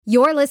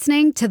You're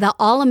listening to the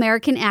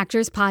All-American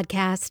Actors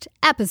Podcast,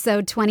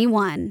 episode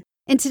 21.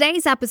 In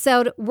today's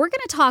episode, we're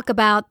going to talk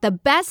about the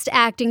best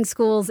acting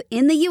schools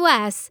in the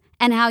U.S.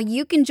 and how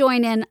you can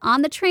join in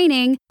on the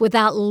training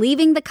without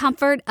leaving the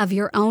comfort of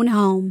your own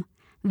home.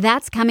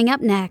 That's coming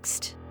up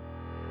next.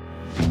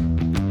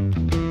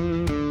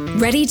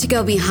 Ready to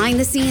go behind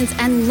the scenes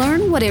and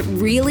learn what it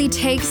really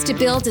takes to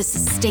build a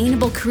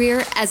sustainable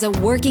career as a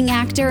working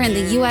actor in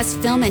the U.S.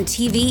 film and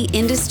TV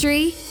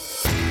industry?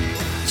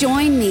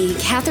 Join me,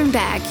 Catherine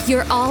Beck,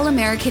 your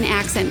All-American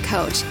Accent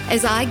Coach,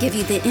 as I give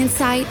you the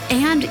insight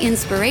and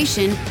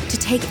inspiration to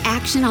take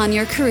action on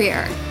your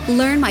career.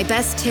 Learn my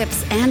best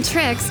tips and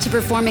tricks to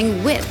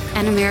performing with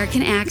an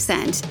American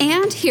accent,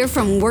 and hear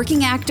from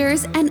working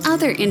actors and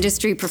other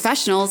industry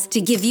professionals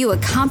to give you a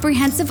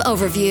comprehensive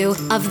overview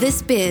of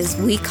this biz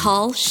we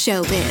call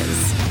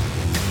showbiz.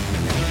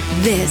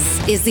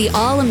 This is the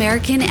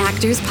All-American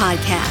Actors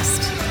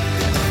Podcast.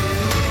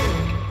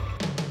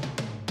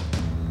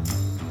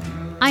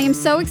 I am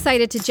so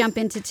excited to jump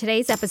into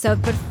today's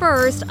episode, but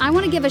first, I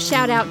want to give a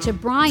shout out to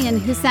Brian,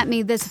 who sent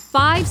me this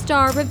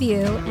 5-star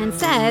review and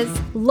says,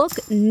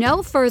 "Look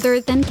no further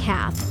than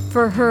Kath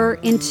for her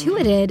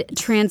intuitive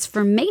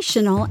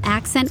transformational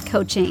accent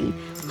coaching.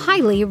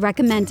 Highly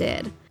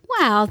recommended."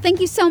 Wow,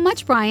 thank you so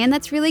much, Brian.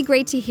 That's really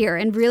great to hear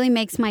and really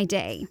makes my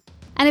day.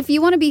 And if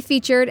you want to be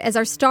featured as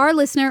our star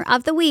listener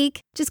of the week,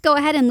 just go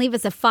ahead and leave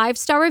us a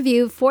 5-star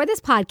review for this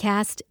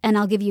podcast, and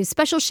I'll give you a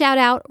special shout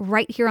out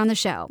right here on the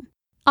show.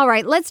 All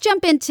right, let's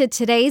jump into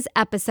today's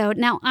episode.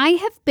 Now, I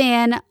have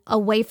been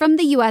away from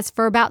the U.S.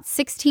 for about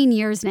 16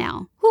 years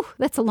now. Whew,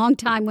 that's a long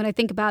time when I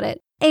think about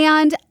it.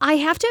 And I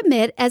have to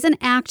admit, as an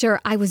actor,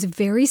 I was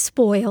very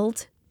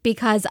spoiled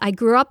because I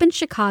grew up in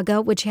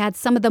Chicago, which had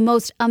some of the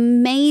most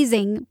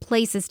amazing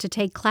places to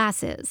take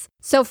classes.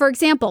 So, for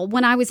example,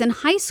 when I was in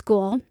high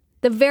school,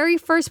 the very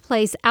first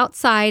place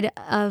outside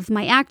of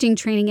my acting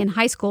training in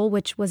high school,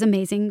 which was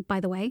amazing, by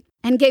the way,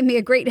 and gave me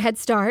a great head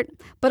start,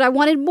 but I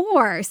wanted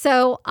more.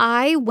 So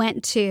I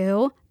went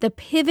to the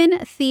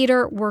Piven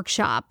Theater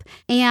Workshop,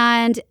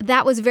 and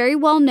that was very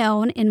well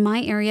known in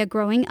my area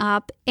growing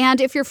up. And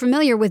if you're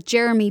familiar with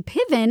Jeremy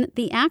Piven,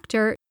 the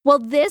actor, well,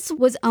 this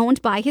was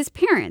owned by his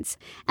parents.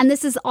 And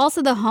this is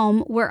also the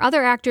home where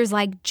other actors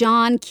like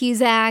John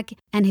Cusack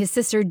and his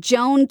sister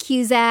Joan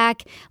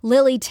Cusack,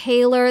 Lily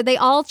Taylor, they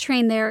all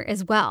trained there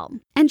as well.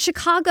 And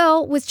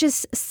Chicago was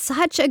just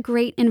such a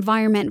great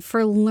environment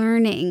for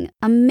learning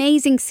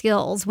amazing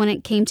skills when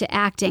it came to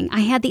acting.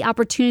 I had the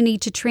opportunity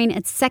to train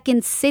at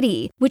Second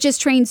City, which has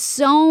trained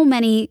so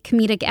many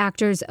comedic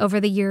actors over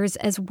the years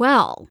as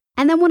well.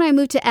 And then when I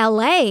moved to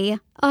LA,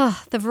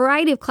 the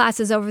variety of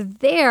classes over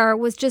there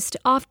was just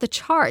off the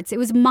charts. It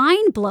was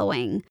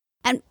mind-blowing.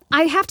 And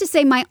I have to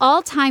say my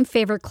all-time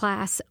favorite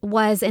class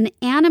was an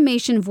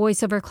animation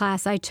voiceover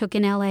class I took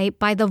in LA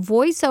by the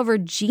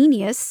voiceover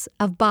genius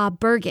of Bob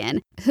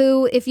Bergen,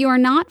 who, if you are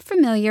not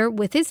familiar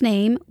with his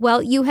name,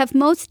 well, you have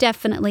most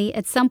definitely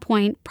at some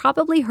point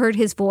probably heard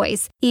his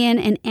voice in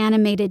an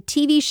animated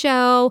TV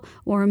show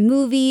or a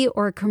movie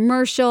or a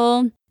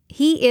commercial.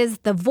 He is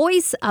the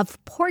voice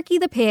of Porky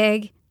the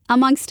Pig,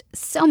 amongst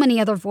so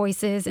many other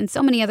voices and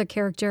so many other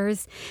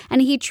characters,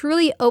 and he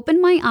truly opened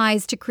my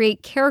eyes to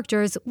create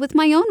characters with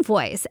my own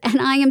voice,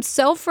 and I am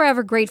so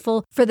forever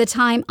grateful for the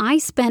time I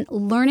spent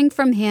learning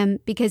from him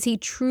because he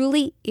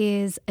truly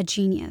is a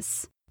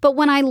genius. But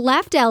when I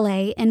left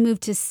LA and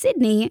moved to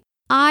Sydney,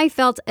 I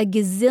felt a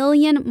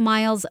gazillion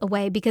miles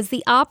away because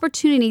the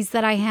opportunities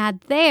that I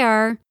had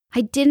there,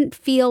 I didn't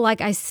feel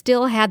like I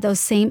still had those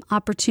same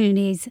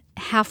opportunities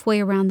halfway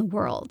around the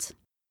world.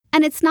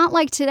 And it's not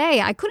like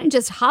today. I couldn't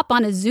just hop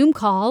on a Zoom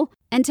call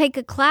and take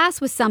a class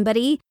with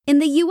somebody in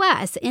the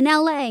U.S., in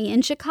L.A.,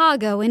 in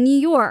Chicago, in New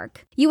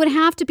York. You would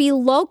have to be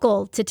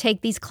local to take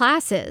these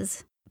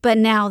classes. But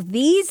now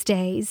these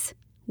days,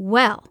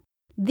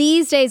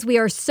 these days we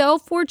are so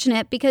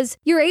fortunate because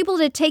you're able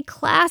to take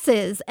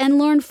classes and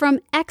learn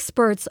from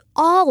experts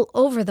all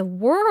over the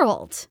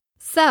world.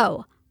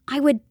 So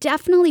I would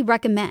definitely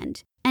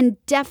recommend and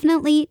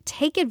definitely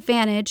take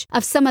advantage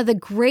of some of the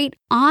great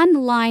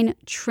online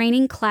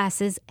training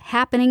classes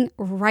happening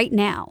right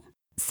now.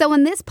 So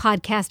in this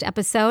podcast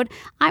episode,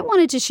 I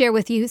wanted to share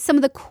with you some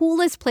of the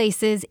coolest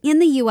places in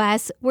the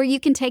U.S. where you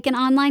can take an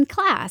online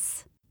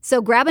class.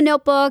 So grab a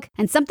notebook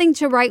and something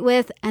to write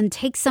with and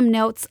take some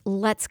notes.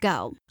 Let's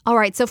go. All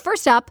right, so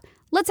first up,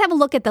 let's have a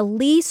look at the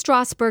Lee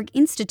Strasberg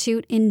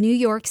Institute in New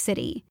York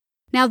City.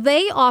 Now,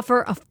 they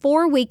offer a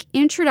 4-week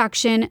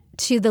introduction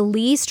to the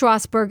Lee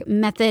Strasberg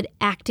method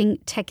acting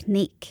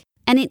technique.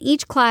 And in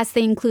each class,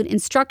 they include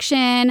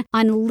instruction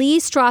on Lee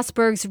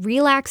Strasberg's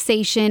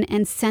relaxation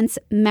and sense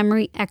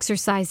memory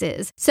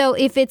exercises. So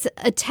if it's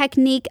a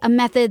technique, a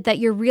method that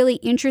you're really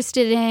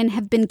interested in,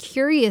 have been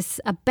curious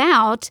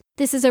about,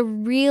 this is a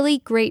really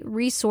great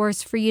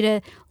resource for you to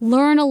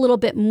learn a little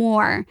bit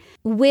more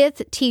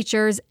with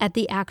teachers at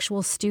the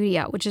actual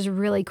studio, which is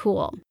really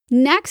cool.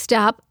 Next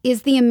up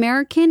is the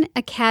American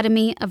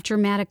Academy of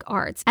Dramatic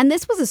Arts. And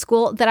this was a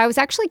school that I was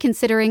actually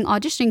considering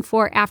auditioning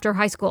for after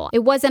high school. It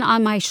wasn't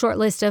on my short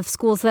list of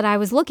schools that I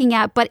was looking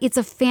at, but it's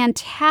a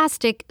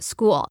fantastic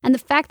school. And the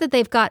fact that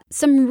they've got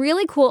some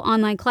really cool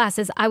online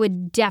classes, I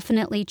would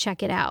definitely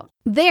check it out.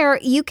 There,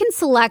 you can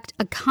select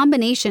a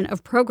combination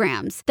of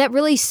programs that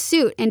really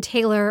suit and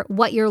tailor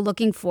what you're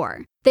looking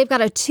for. They've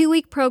got a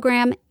 2-week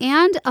program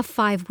and a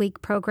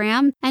 5-week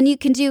program, and you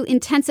can do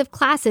intensive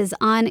classes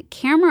on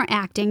camera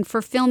acting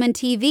for film and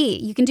TV.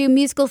 You can do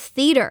musical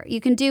theater.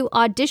 You can do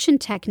audition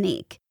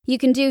technique. You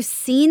can do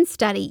scene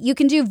study. You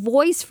can do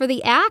voice for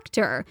the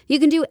actor. You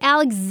can do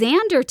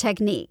Alexander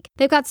technique.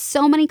 They've got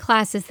so many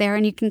classes there,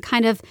 and you can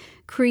kind of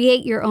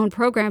create your own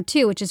program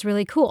too, which is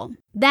really cool.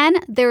 Then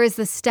there is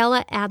the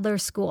Stella Adler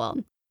School.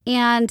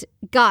 And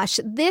gosh,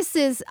 this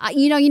is,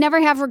 you never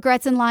have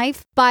regrets in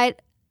life,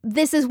 but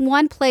this is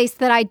one place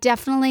that I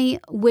definitely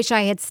wish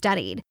I had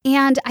studied.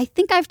 And I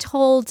think I've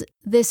told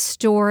this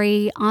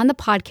story on the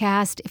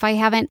podcast. If I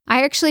haven't,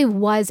 I actually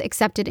was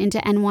accepted into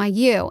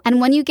NYU.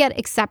 And when you get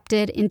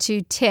accepted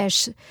into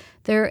Tisch,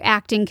 their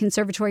acting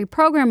conservatory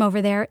program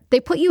over there, they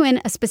put you in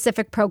a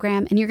specific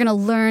program and you're going to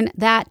learn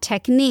that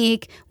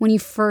technique when you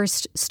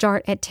first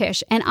start at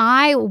Tisch. And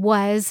I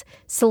was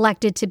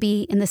selected to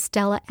be in the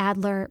Stella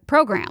Adler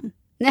program.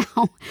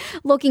 Now,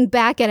 looking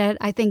back at it,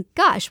 I think,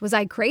 gosh, was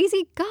I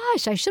crazy?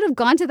 Gosh, I should have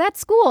gone to that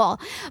school.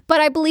 But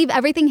I believe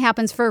everything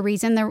happens for a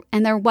reason.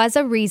 There was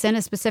a reason,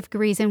 a specific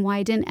reason why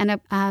I didn't end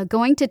up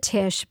going to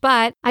Tisch.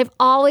 But I've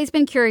always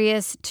been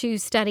curious to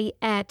study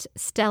at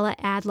Stella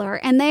Adler.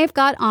 And they've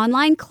got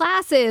online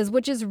classes,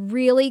 which is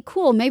really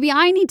cool. Maybe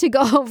I need to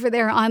go over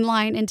there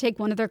online and take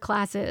one of their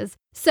classes.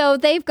 So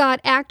they've got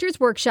actors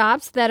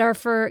workshops that are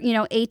for,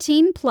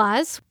 18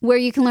 plus, where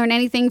you can learn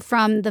anything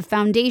from the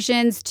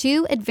foundations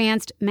to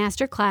advanced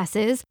master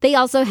classes. They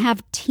also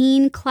have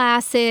teen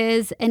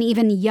classes and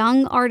even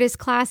young artist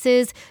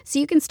classes. So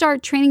you can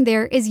start training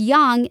there as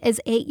young as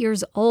 8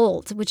 years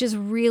old, which is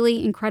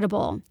really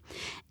incredible.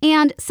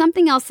 And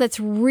something else that's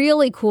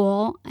really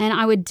cool, and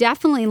I would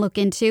definitely look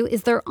into,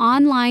 is their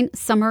online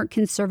summer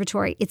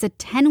conservatory. It's a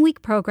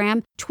 10-week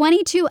program,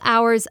 22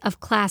 hours of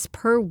class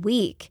per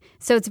week.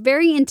 So it's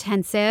very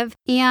intensive,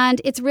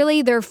 and it's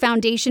really their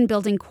foundation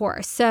building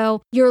course.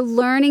 So you're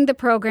learning the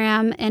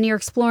program, and you're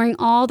exploring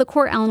all the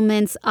core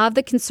elements of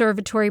the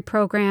conservatory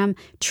program,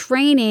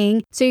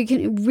 training, so you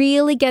can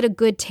really get a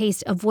good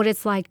taste of what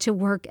it's like to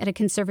work at a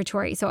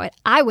conservatory. So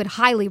I would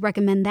highly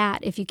recommend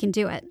that if you can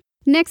do it.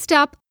 Next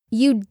up,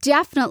 you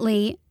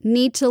definitely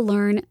need to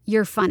learn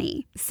you're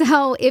funny.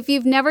 So if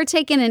you've never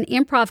taken an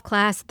improv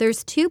class,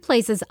 there's 2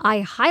 places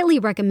I highly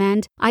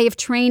recommend. I have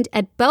trained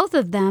at both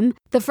of them.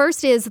 The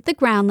first is The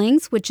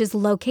Groundlings, which is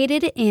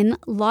located in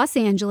Los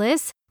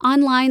Angeles.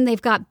 Online,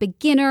 they've got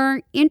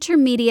beginner,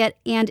 intermediate,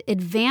 and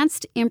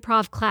advanced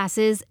improv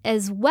classes,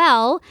 as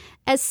well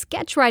as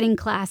sketch writing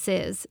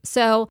classes.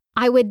 So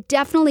I would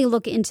definitely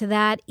look into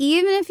that.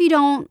 Even if you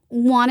don't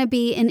want to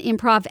be an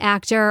improv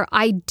actor,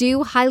 I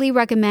do highly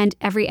recommend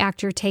every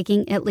actor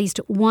taking at least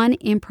one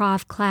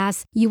improv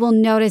class. You will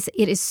notice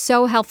it is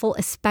so helpful,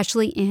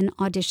 especially in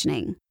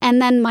auditioning.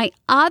 And then my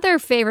other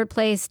favorite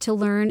place to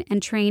learn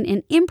and train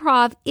in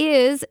improv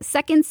is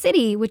Second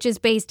City, which is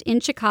based in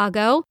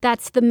Chicago.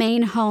 That's the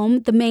main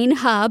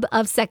hub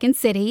of Second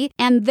City.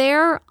 And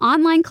their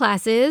online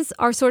classes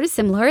are sort of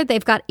similar.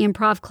 They've got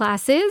improv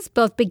classes,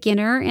 both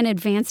beginner and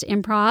advanced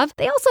improv.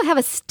 They also have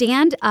a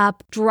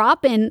stand-up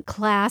drop-in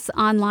class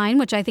online,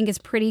 which I think is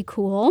pretty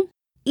cool.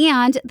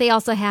 And they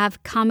also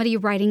have comedy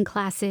writing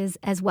classes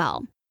as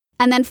well.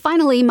 And then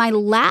finally, my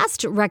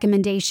last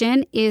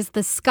recommendation is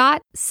the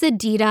Scott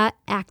Sedita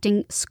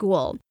Acting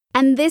School.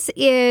 And this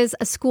is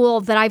a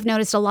school that I've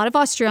noticed a lot of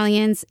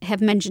Australians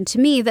have mentioned to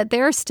me that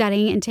they're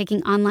studying and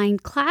taking online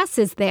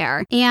classes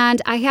there.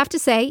 And I have to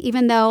say,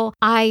 even though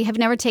I have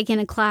never taken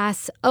a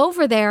class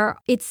over there,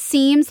 it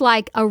seems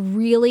like a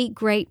really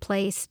great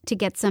place to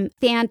get some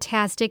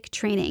fantastic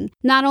training.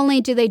 Not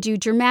only do they do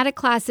dramatic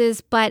classes,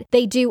 but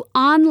they do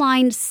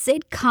online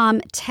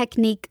sitcom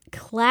technique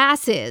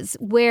classes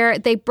where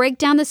they break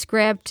down the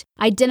script,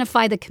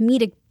 identify the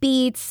comedic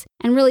beats,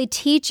 and really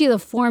teach you the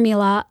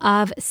formula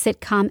of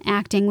sitcom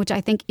acting, which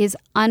I think is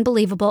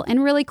unbelievable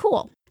and really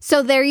cool.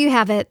 So there you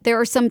have it. There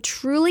are some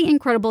truly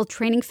incredible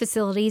training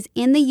facilities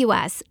in the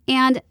U.S.,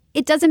 and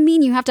it doesn't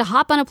mean you have to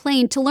hop on a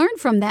plane to learn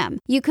from them.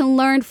 You can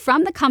learn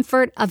from the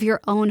comfort of your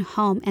own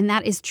home, and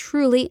that is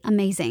truly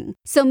amazing.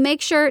 So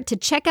make sure to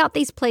check out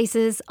these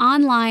places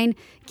online.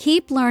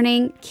 Keep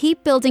learning,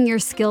 keep building your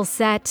skill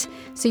set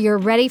so you're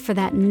ready for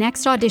that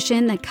next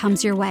audition that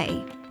comes your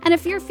way. And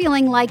if you're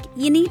feeling like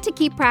you need to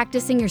keep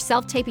practicing your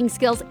self-taping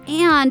skills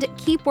and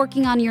keep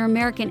working on your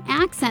American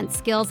accent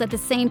skills at the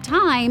same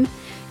time,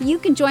 you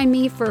can join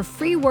me for a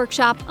free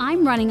workshop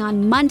I'm running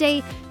on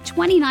Monday,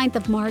 29th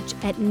of March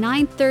at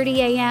 9:30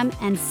 a.m.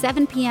 and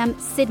 7 p.m.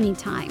 Sydney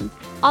time.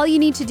 All you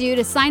need to do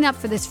to sign up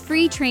for this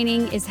free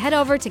training is head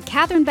over to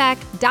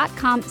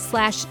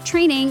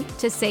katherinebeck.com/training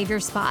to save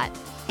your spot.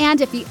 And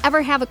if you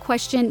ever have a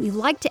question you'd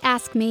like to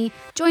ask me,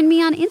 join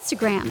me on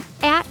Instagram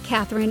at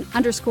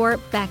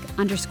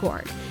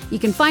Katherine_Beck_. You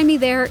can find me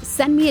there,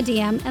 send me a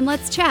DM, and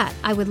let's chat.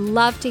 I would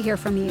love to hear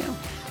from you.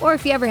 Or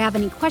if you ever have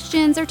any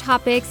questions or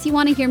topics you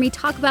want to hear me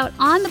talk about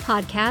on the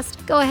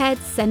podcast, go ahead,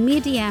 send me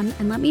a DM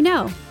and let me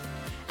know.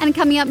 And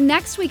coming up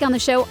next week on the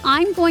show,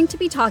 I'm going to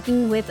be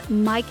talking with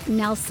Mike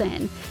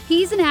Nelson.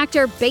 He's an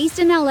actor based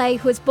in LA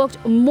who has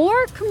booked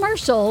more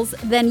commercials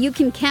than you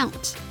can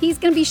count. He's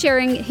going to be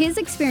sharing his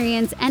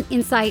experience and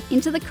insight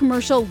into the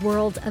commercial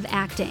world of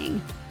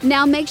acting.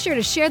 Now make sure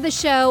to share the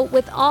show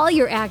with all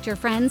your actor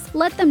friends,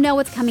 let them know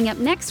what's coming up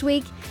next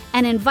week,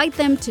 and invite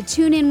them to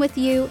tune in with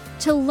you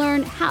to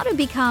learn how to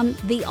become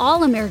the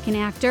all-American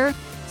actor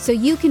so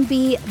you can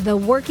be the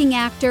working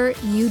actor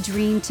you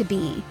dream to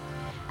be.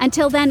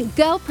 Until then,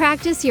 go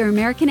practice your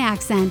American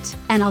accent,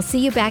 and I'll see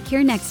you back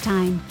here next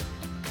time.